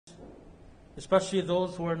especially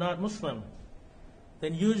those who are not Muslim,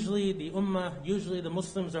 then usually the ummah, usually the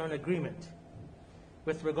Muslims are in agreement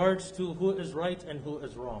with regards to who is right and who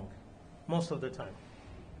is wrong, most of the time.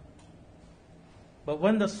 But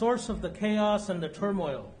when the source of the chaos and the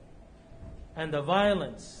turmoil and the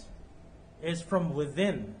violence is from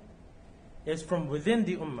within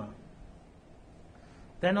the ummah,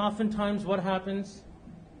 then oftentimes what happens?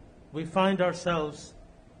 We find ourselves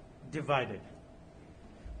divided.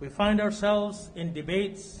 We find ourselves in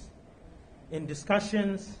debates, in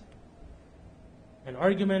discussions, and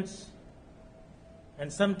arguments,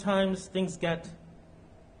 and sometimes things get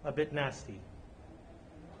a bit nasty.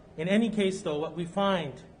 In any case, though, what we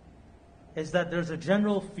find is that there's a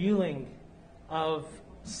general feeling of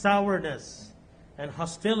sourness and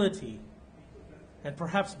hostility and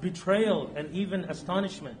perhaps betrayal and even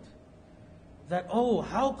astonishment that, oh,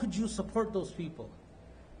 how could you support those people?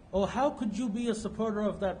 Oh, how could you be a supporter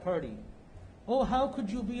of that party? Oh, how could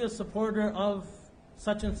you be a supporter of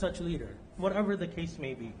such and such leader? Whatever the case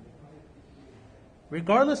may be.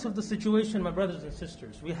 Regardless of the situation, my brothers and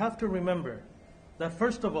sisters, we have to remember that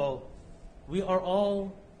first of all, we are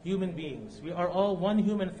all human beings. We are all one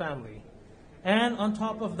human family. And on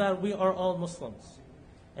top of that, we are all Muslims.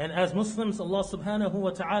 And as Muslims, Allah subhanahu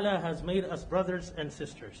wa ta'ala has made us brothers and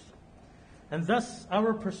sisters. And thus,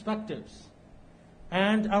 our perspectives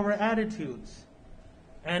and our attitudes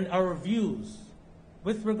and our views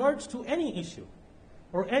with regards to any issue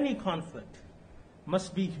or any conflict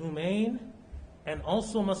must be humane and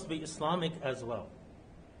also must be Islamic as well.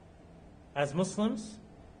 As Muslims,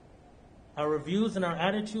 our views and our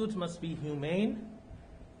attitudes must be humane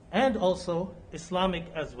and also Islamic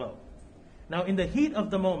as well. Now, in the heat of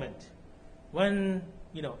the moment, when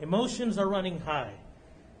emotions are running high,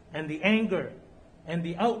 and the anger and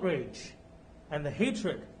the outrage and the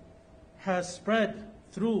hatred has spread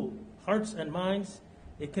through hearts and minds,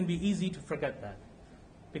 it can be easy to forget that.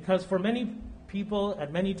 Because for many people,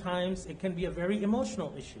 at many times, it can be a very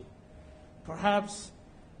emotional issue. Perhaps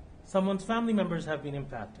someone's family members have been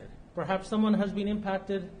impacted. Perhaps someone has been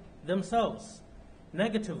impacted themselves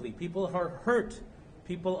negatively. People are hurt.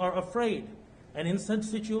 People are afraid. And in such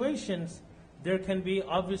situations, there can be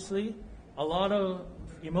obviously a lot of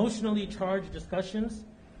emotionally charged discussions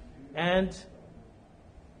and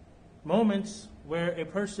moments where a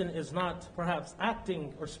person is not perhaps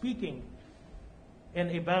acting or speaking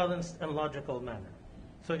in a balanced and logical manner.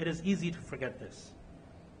 So it is easy to forget this.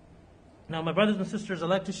 Now, my brothers and sisters, I'd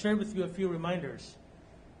like to share with you a few reminders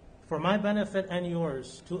for my benefit and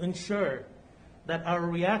yours to ensure that our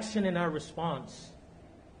reaction and our response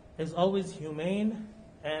is always humane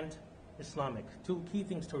and Islamic. Two key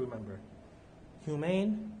things to remember: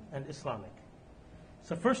 humane and Islamic.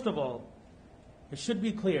 So first of all, it should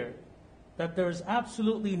be clear that there is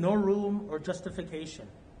absolutely no room or justification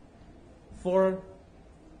for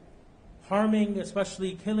harming,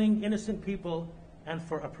 especially killing innocent people, and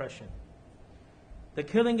for oppression. The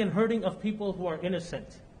killing and hurting of people who are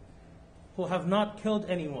innocent, who have not killed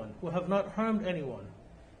anyone, who have not harmed anyone,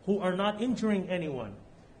 who are not injuring anyone,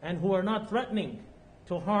 and who are not threatening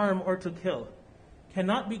to harm or to kill,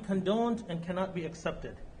 cannot be condoned and cannot be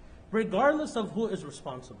accepted, regardless of who is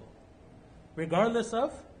responsible. Regardless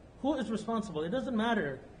of who is responsible. It doesn't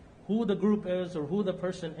matter who the group is or who the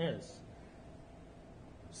person is.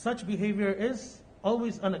 Such behavior is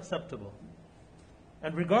always unacceptable.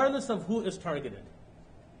 And regardless of who is targeted.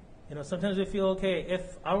 Sometimes we feel, okay,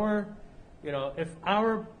 if our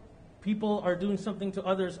people are doing something to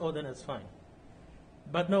others, oh, then it's fine.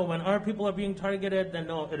 But no, when our people are being targeted, then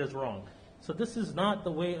no, it is wrong. So this is not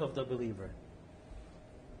the way of the believer.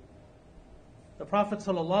 The Prophet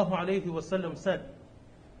ﷺ said,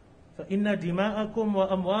 فَإِنَّ دِمَاءَكُمْ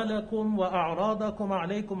وَأَمْوَالَكُمْ وَأَعْرَاضَكُمْ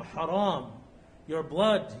عَلَيْكُمْ حَرَامٌ. Your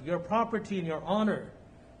blood, your property, and your honor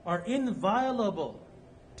are inviolable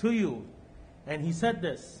to you. And he said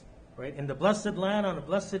this, right, in the blessed land on a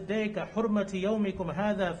blessed day, كَحُرْمَةِ يَوْمِكُمْ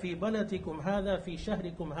هَذَا فِي بَلَدِكُمْ هَذَا فِي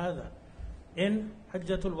شَهْرِكُمْ هَذَا. In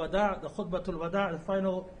Hajjatul Wada', the Khutbatul Wada', the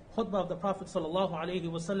final khutbah of the Prophet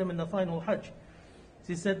ﷺ in the final Hajj.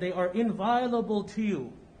 He said, they are inviolable to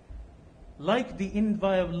you, like the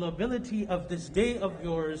inviolability of this day of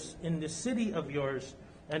yours, in this city of yours,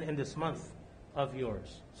 and in this month of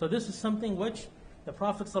yours. So this is something which the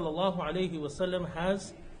Prophet ﷺ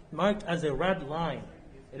has marked as a red line.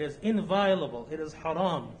 It is inviolable, it is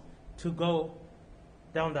haram to go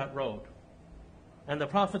down that road. And the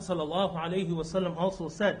Prophet ﷺ also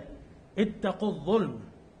said, ittaqul dhulm,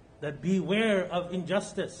 that beware of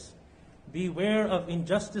injustice. Beware of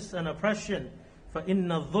injustice and oppression. فَإِنَّ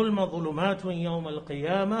الظُّلْمَ ظُلُمَاتٌ يَوْمَ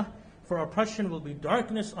الْقِيَامَةِ for oppression will be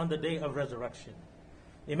darkness on the day of resurrection.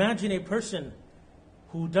 Imagine a person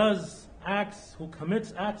who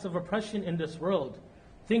commits acts of oppression in this world,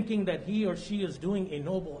 thinking that he or she is doing a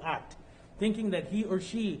noble act, thinking that he or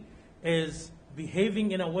she is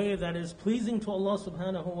behaving in a way that is pleasing to Allah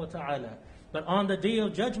subhanahu wa ta'ala. But on the day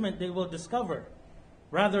of judgment, they will discover,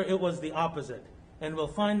 rather it was the opposite, and will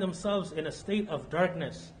find themselves in a state of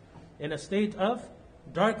darkness, and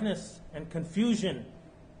confusion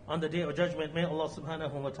on the day of judgment. May Allah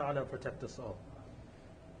subhanahu wa ta'ala protect us all.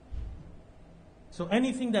 So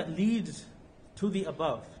anything that leads to the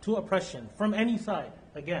above, to oppression, from any side,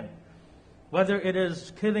 again, whether it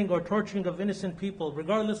is killing or torturing of innocent people,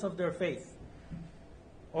 regardless of their faith,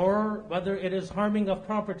 or whether it is harming of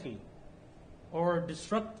property, or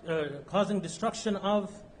causing destruction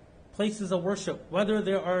of places of worship, whether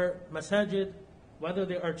there are masajid, whether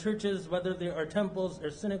there are churches, whether there are temples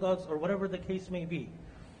or synagogues, or whatever the case may be.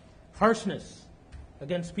 Harshness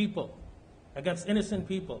against people, against innocent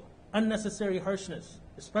people, unnecessary harshness,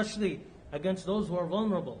 especially against those who are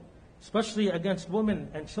vulnerable, especially against women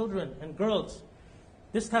and children and girls.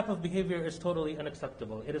 This type of behavior is totally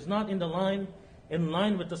unacceptable. It is not in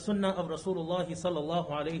line with the sunnah of Rasulullah sallallahu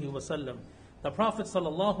alaihi wasallam. The Prophet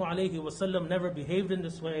sallallahu alaihi wasallam never behaved in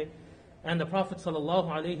this way, and the Prophet sallallahu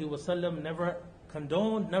alaihi wasallam never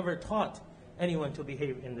condoned, never taught anyone to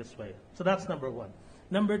behave in this way. So that's number one.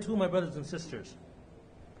 Number two, my brothers and sisters,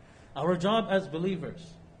 our job as believers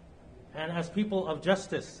and as people of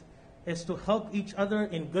justice is to help each other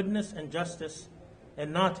in goodness and justice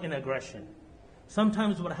and not in aggression.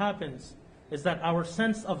 Sometimes what happens is that our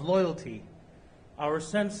sense of loyalty, our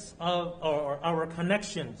sense of, or our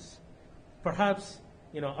connections, perhaps,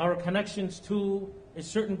 our connections to a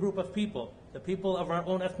certain group of people, the people of our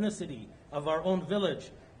own ethnicity, of our own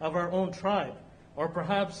village, of our own tribe, or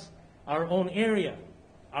perhaps our own area,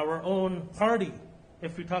 our own party,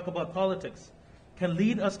 if we talk about politics, can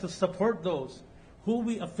lead us to support those who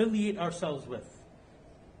we affiliate ourselves with.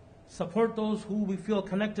 Support those who we feel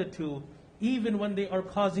connected to, even when they are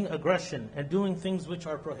causing aggression and doing things which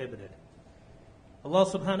are prohibited. Allah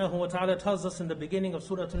subhanahu wa ta'ala tells us in the beginning of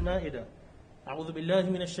Surah Al-Ma'idah, أعوذ بالله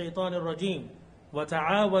من الشيطان الرجيم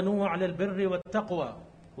وتعاونوا على البر والتقوى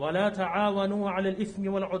ولا تعاونوا على الإثم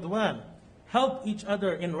والعدوان. Help each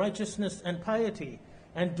other in righteousness and piety,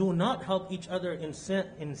 and do not help each other in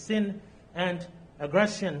sin and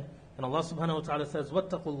aggression. And Allah subhanahu wa ta'ala says,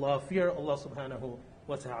 وَاتَّقُوا fear Allah subhanahu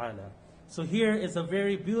wa ta'ala. So here is a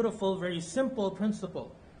very beautiful, very simple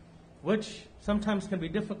principle, which sometimes can be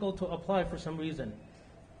difficult to apply for some reason.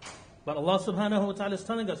 But Allah subhanahu wa ta'ala is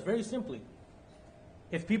telling us very simply,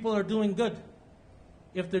 if people are doing good,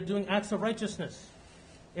 if they're doing acts of righteousness,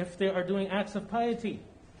 if they are doing acts of piety,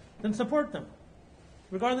 then support them,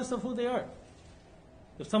 regardless of who they are.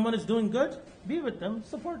 If someone is doing good, be with them,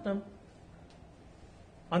 support them.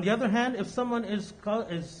 On the other hand, if someone is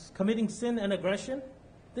committing sin and aggression,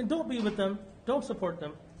 then don't be with them, don't support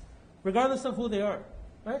them, regardless of who they are.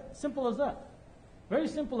 Right? Simple as that. Very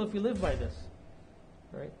simple if you live by this.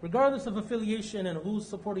 Right? Regardless of affiliation and who's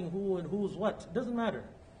supporting who and who's what, it doesn't matter.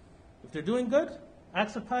 If they're doing good,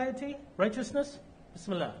 acts of piety, righteousness,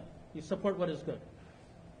 Bismillah, you support what is good.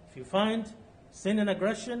 If you find sin and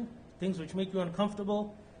aggression, things which make you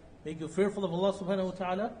uncomfortable, make you fearful of Allah subhanahu wa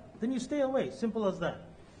ta'ala, then you stay away. Simple as that.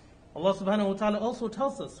 Allah subhanahu wa ta'ala also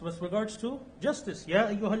tells us with regards to justice, يَا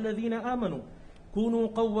أَيُّهَا الَّذِينَ آمَنُوا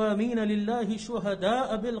كُونُوا قَوَّامِينَ لِلَّهِ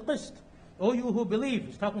شُهَدَاءَ بِالْقِسْطِ. O you who believe,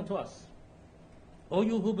 he's talking to us. O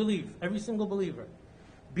you who believe, every single believer,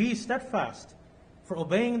 be steadfast for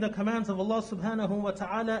obeying the commands of Allah subhanahu wa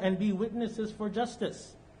ta'ala, and be witnesses for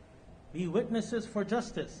justice. Be witnesses for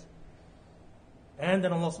justice. And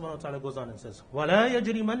then Allah subhanahu wa ta'ala goes on and says, وَلَا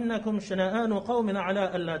يَجْرِمَنَّكُمْ شَنَآنُ قَوْمٍ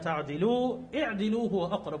عَلَىٰ أَلَّا تَعْدِلُوا اِعْدِلُوا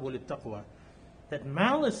هُوَ أَقْرَبُ لِلتَّقْوَى. That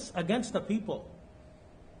malice against the people,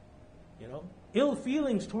 ill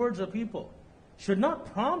feelings towards the people, should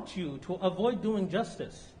not prompt you to avoid doing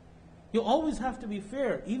justice. You always have to be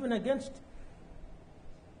fair, even against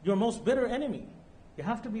your most bitter enemy. You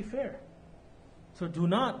have to be fair. So do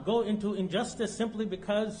not go into injustice simply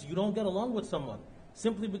because you don't get along with someone,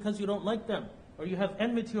 simply because you don't like them, or you have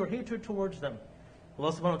enmity or hatred towards them.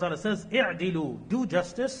 Allah subhanahu wa ta'ala says, اِعْدِلُوا, do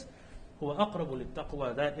justice, هُوَ أَقْرَبُ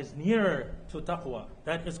لِلتَّقْوَى, that is nearer to taqwa,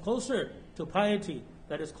 that is closer to piety,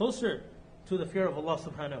 that is closer to the fear of Allah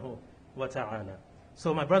subhanahu wa ta'ala.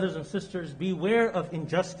 So my brothers and sisters, beware of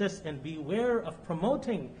injustice, and beware of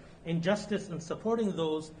promoting injustice and supporting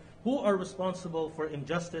those who are responsible for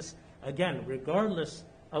injustice, again, regardless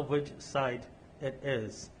of which side it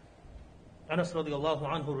is. Anas radiallahu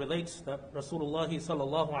anhu relates that Rasulullah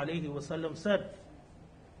sallallahu alayhi wa sallam said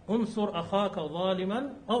unsur akhaka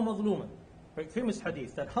zaliman aw mazluman. Right, famous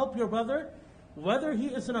hadith, that help your brother whether he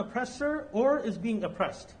is an oppressor or is being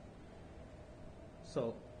oppressed.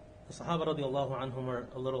 So the Sahaba radiallahu anhum were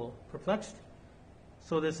a little perplexed.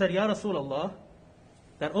 So they said, Ya Rasulullah,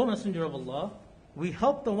 that, O Messenger of Allah, we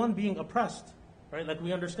help the one being oppressed. Right? Like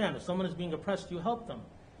we understand, if someone is being oppressed, you help them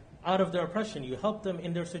out of their oppression. You help them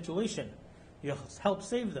in their situation. You help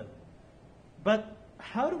save them. But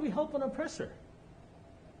how do we help an oppressor?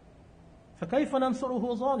 فَكَيْفَ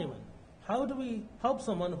نَنْصُرُهُ ظَالِمًا? How do we help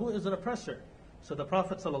someone who is an oppressor? So the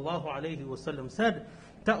Prophet ﷺ said,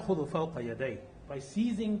 تَأْخُذُ فَوْقَ يَدَيْهِ, by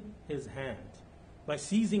seizing his hand, by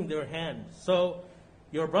seizing their hand. So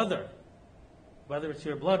your brother, whether it's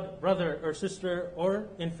your blood brother or sister or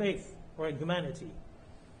in faith or in humanity,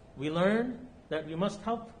 we learn that we must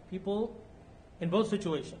help people in both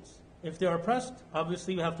situations. If they are oppressed,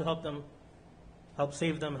 obviously we have to help them, help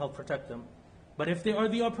save them, help protect them. But if they are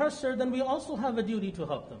the oppressor, then we also have a duty to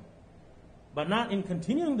help them. But not in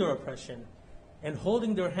continuing their oppression and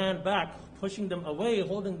holding their hand back, pushing them away,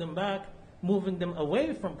 holding them back, moving them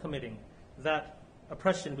away from committing that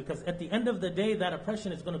oppression. Because at the end of the day, that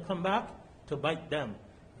oppression is going to come back to bite them.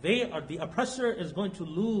 The oppressor is going to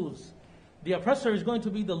lose. The oppressor is going to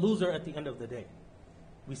be the loser at the end of the day.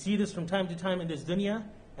 We see this from time to time in this dunya,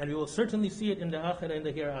 and we will certainly see it in the akhirah, in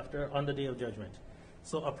the hereafter, on the day of judgment.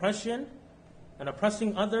 So oppression and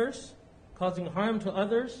oppressing others, causing harm to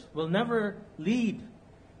others, will never lead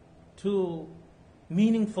to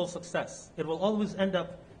meaningful success. It will always end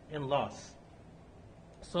up in loss.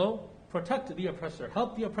 So protect the oppressor.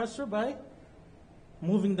 Help the oppressor by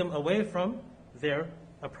moving them away from their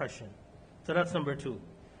oppression. So that's number 2.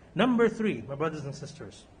 Number 3, my brothers and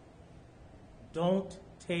sisters, don't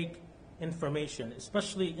take information,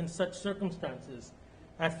 especially in such circumstances,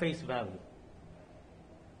 at face value.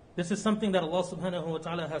 This is something that Allah subhanahu wa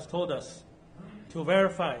ta'ala has told us to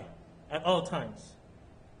verify at all times,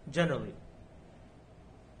 generally.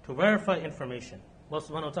 To verify information. Allah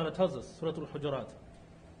subhanahu wa ta'ala tells us, Surah Al-Hujurat,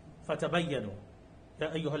 فَتَبَيَّنُوا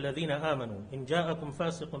يَا أَيُّهَا الَّذِينَ آمَنُوا إِنْ جَاءَكُمْ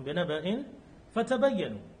فَاسِقٌ بِنَبَإٍ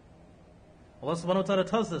فَتَبَيَّنُوا. Allah subhanahu wa ta'ala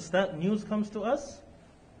tells us that news comes to us,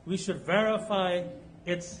 we should verify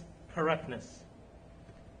its correctness.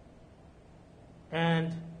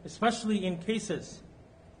 And especially in cases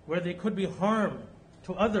where there could be harm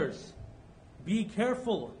to others, be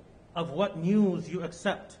careful of what news you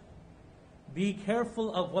accept. Be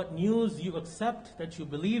careful of what news you accept, that you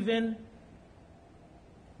believe in,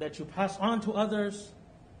 that you pass on to others,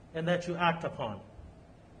 and that you act upon.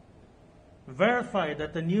 Verify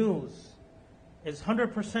that the news is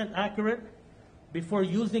 100% accurate before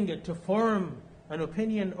using it to form an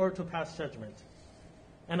opinion or to pass judgment.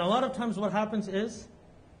 And a lot of times what happens is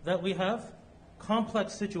that we have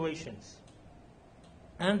complex situations.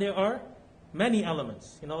 And there are many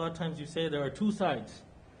elements. A lot of times you say there are 2 sides.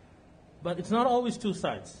 But it's not always 2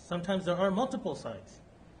 sides. Sometimes there are multiple sides.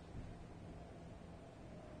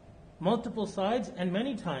 Multiple sides, and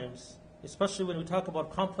many times, especially when we talk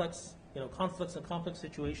about complex, conflicts and complex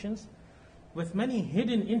situations, with many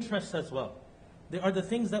hidden interests as well. There are the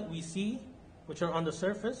things that we see, which are on the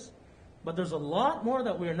surface, but there's a lot more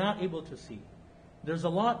that we're not able to see. There's a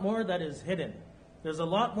lot more that is hidden. There's a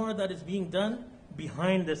lot more that is being done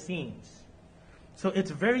behind the scenes. So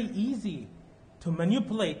it's very easy to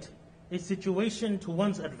manipulate a situation to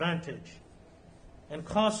one's advantage and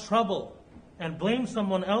cause trouble and blame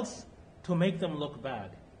someone else to make them look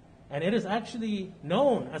bad. And it is actually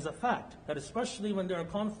known as a fact that especially when there are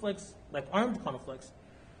conflicts, like armed conflicts,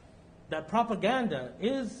 that propaganda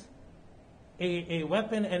is a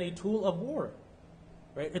weapon and a tool of war.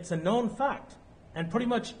 Right? It's a known fact. And pretty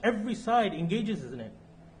much every side engages in it.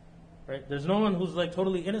 Right? There's no one who's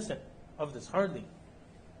totally innocent of this, hardly.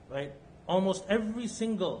 Right? Almost every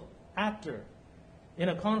single actor in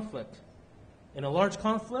a conflict, in a large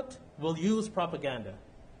conflict, will use propaganda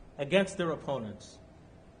against their opponents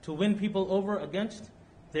to win people over against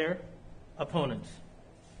their opponents.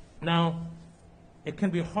 Now, it can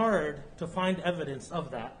be hard to find evidence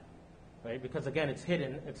of that, right? Because again, it's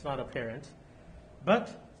hidden, it's not apparent.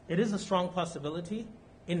 But it is a strong possibility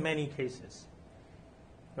in many cases,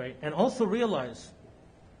 right? And also realize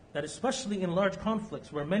that especially in large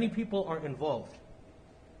conflicts where many people are involved,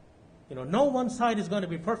 no one side is going to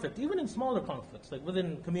be perfect, even in smaller conflicts, like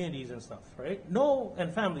within communities and stuff, right?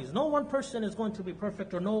 And families. No one person is going to be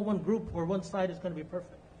perfect, or no one group or one side is going to be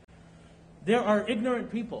perfect. There are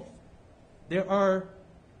ignorant people. There are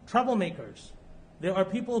troublemakers. There are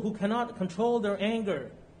people who cannot control their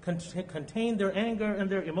anger, contain their anger and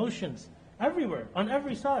their emotions everywhere, on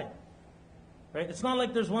every side. Right? It's not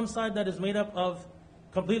like there's one side that is made up of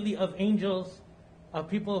completely of angels, of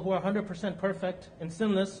people who are 100% perfect and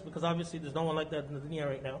sinless, because obviously there's no one like that in the dunya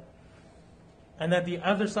right now. And that the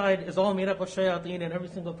other side is all made up of shayateen and every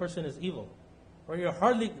single person is evil. Or there's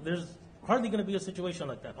hardly going to be a situation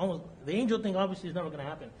like that. Almost, the angel thing obviously is never going to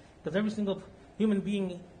happen, because every single human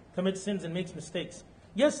being commits sins and makes mistakes.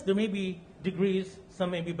 Yes, there may be degrees, some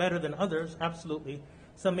may be better than others, absolutely.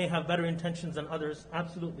 Some may have better intentions than others,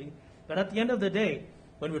 absolutely. But at the end of the day,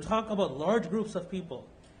 when we talk about large groups of people,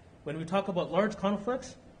 when we talk about large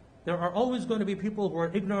conflicts, there are always going to be people who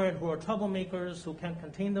are ignorant, who are troublemakers, who can't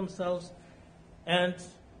contain themselves, and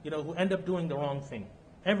who end up doing the wrong thing,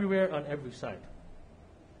 everywhere on every side.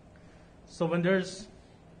 So when there's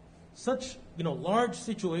such large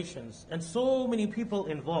situations and so many people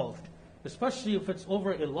involved, especially if it's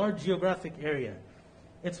over a large geographic area,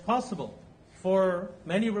 it's possible for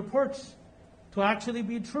many reports to actually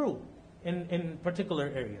be true in particular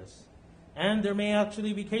areas. And there may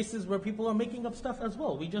actually be cases where people are making up stuff as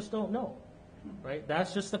well. We just don't know, right?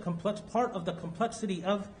 That's just the complex part of the complexity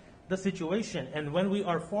of the situation. And when we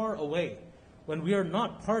are far away, when we are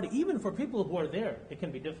not part, even for people who are there, it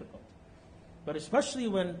can be difficult. But especially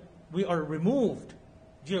when we are removed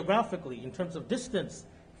geographically in terms of distance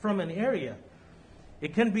from an area,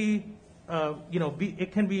 it can be,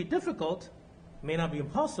 it can be difficult. May not be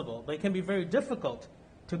impossible, but it can be very difficult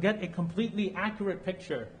to get a completely accurate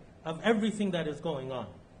picture of everything that is going on.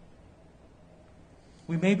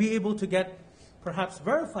 We may be able to get perhaps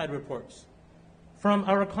verified reports from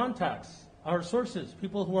our contacts, our sources,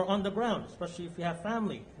 people who are on the ground, especially if you have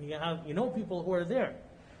family and you know people who are there.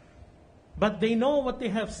 But they know what they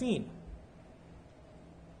have seen.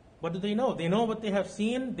 What do they know? They know what they have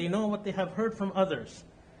seen, they know what they have heard from others.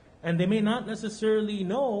 And they may not necessarily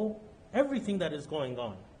know everything that is going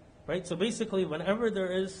on. Right? So basically, whenever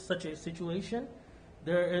there is such a situation,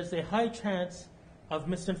 there is a high chance of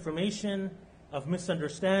misinformation, of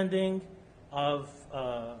misunderstanding, of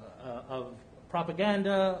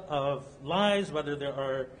propaganda, of lies, whether they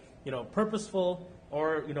are purposeful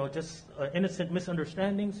or just innocent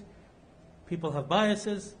misunderstandings. People have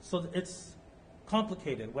biases, so it's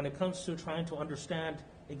complicated when it comes to trying to understand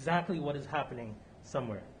exactly what is happening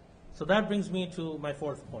somewhere. So that brings me to my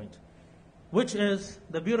fourth point, which is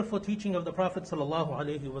the beautiful teaching of the Prophet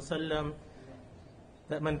ﷺ,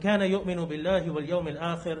 that man kana yu'minu billahi wal yawmil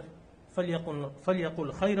akhir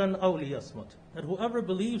falyaqul khayran aw liyasmut. That whoever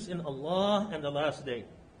believes in Allah and the last day,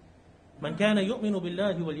 man kana yu'minu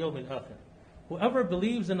billahi wal yawmil akhir, whoever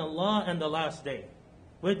believes in Allah and the last day,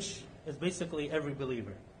 which is basically every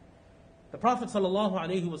believer. The Prophet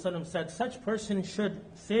ﷺ said such person should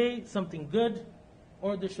say something good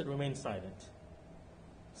or they should remain silent.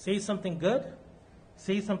 Say something good,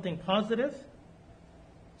 say something positive,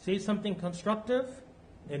 say something constructive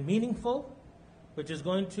and meaningful, which is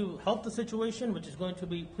going to help the situation, which is going to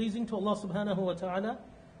be pleasing to Allah subhanahu wa ta'ala,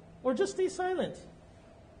 or just stay silent.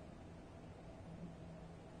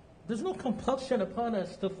 There's no compulsion upon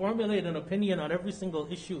us to formulate an opinion on every single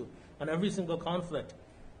issue, on every single conflict,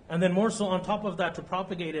 and then more so on top of that to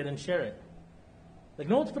propagate it and share it. Like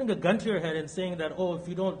no one's putting a gun to your head and saying that, oh, if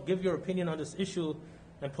you don't give your opinion on this issue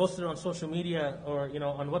and post it on social media or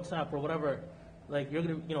on WhatsApp or whatever, like you're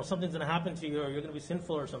gonna something's gonna happen to you, or you're gonna be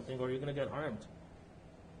sinful or something, or you're gonna get harmed.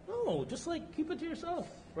 No, just like keep it to yourself,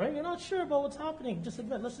 right? You're not sure about what's happening. Just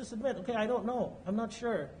admit. Let's just admit. Okay, I don't know. I'm not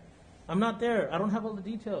sure. I'm not there. I don't have all the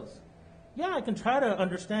details. Yeah, I can try to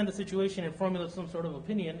understand the situation and formulate some sort of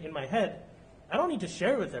opinion in my head. I don't need to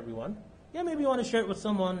share it with everyone. Yeah, maybe you want to share it with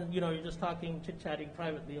someone, you're just talking, chit-chatting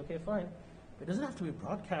privately, okay, fine. But it doesn't have to be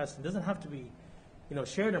broadcast. It doesn't have to be,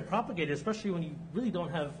 shared and propagated, especially when you really don't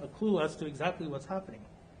have a clue as to exactly what's happening.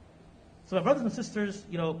 So my brothers and sisters,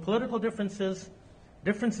 political differences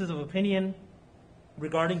of opinion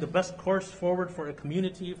regarding the best course forward for a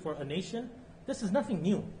community, for a nation, this is nothing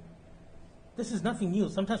new. This is nothing new.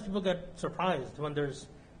 Sometimes people get surprised when there's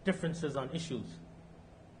differences on issues.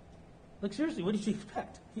 Like seriously, what did you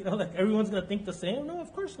expect? Like everyone's going to think the same? No,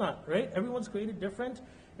 of course not, right? Everyone's created different.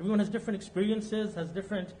 Everyone has different experiences, has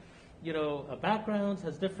different, backgrounds,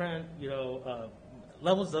 has different,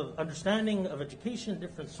 levels of understanding, of education,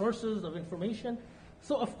 different sources of information.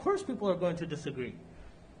 So of course people are going to disagree.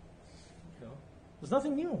 There's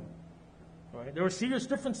nothing new. Right? There were serious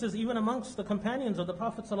differences even amongst the companions of the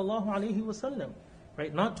Prophet ﷺ,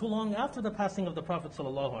 right? Not too long after the passing of the Prophet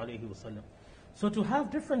ﷺ. So to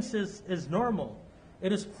have differences is normal.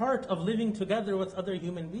 It is part of living together with other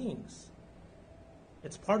human beings.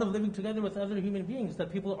 It's part of living together with other human beings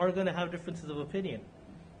that people are going to have differences of opinion.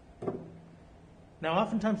 Now,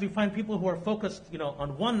 oftentimes we find people who are focused,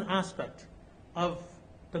 on one aspect of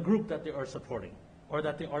the group that they are supporting, or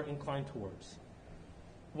that they are inclined towards,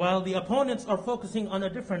 while the opponents are focusing on a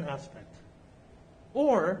different aspect.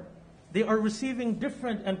 Or they are receiving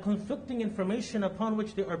different and conflicting information upon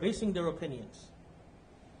which they are basing their opinions.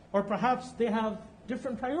 Or perhaps they have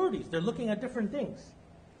different priorities. They're looking at different things.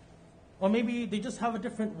 Or maybe they just have a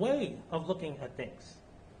different way of looking at things.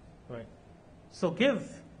 Right? So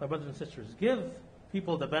give, my brothers and sisters, give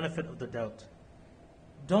people the benefit of the doubt.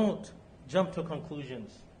 Don't jump to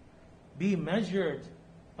conclusions. Be measured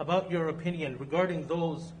about your opinion regarding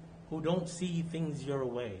those who don't see things your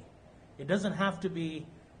way. It doesn't have to be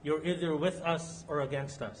you're either with us or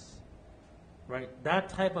against us. Right? That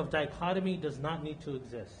type of dichotomy does not need to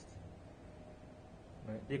exist.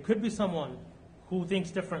 Right? There could be someone who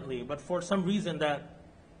thinks differently, but for some reason that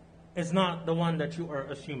is not the one that you are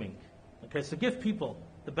assuming. Okay, so give people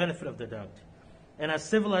the benefit of the doubt. And as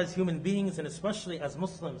civilized human beings, and especially as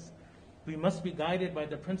Muslims, we must be guided by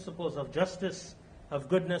the principles of justice, of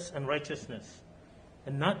goodness and righteousness,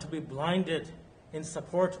 and not to be blinded in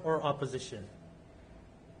support or opposition.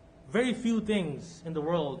 Very few things in the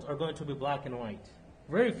world are going to be black and white.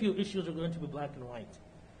 Very few issues are going to be black and white.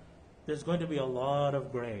 There's going to be a lot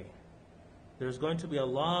of gray. There's going to be a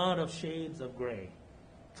lot of shades of gray.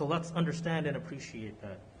 So let's understand and appreciate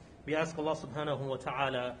that. We ask Allah subhanahu wa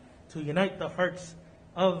ta'ala to unite the hearts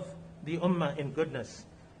of the ummah in goodness.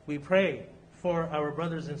 We pray for our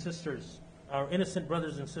brothers and sisters, our innocent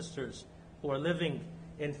brothers and sisters who are living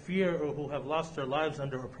in fear or who have lost their lives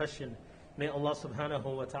under oppression. May Allah subhanahu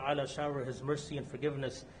wa ta'ala shower His mercy and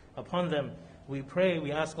forgiveness upon them. We pray,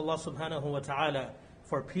 we ask Allah subhanahu wa ta'ala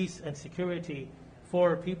for peace and security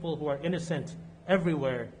for people who are innocent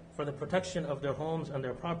everywhere, for the protection of their homes and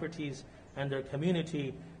their properties and their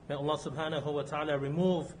community. May Allah subhanahu wa ta'ala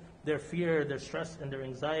remove their fear, their stress and their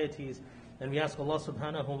anxieties. And we ask Allah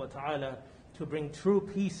subhanahu wa ta'ala to bring true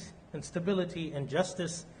peace and stability and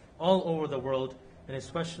justice all over the world, and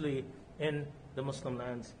especially in the Muslim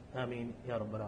lands. Ameen. Ya Rabbal Alamin.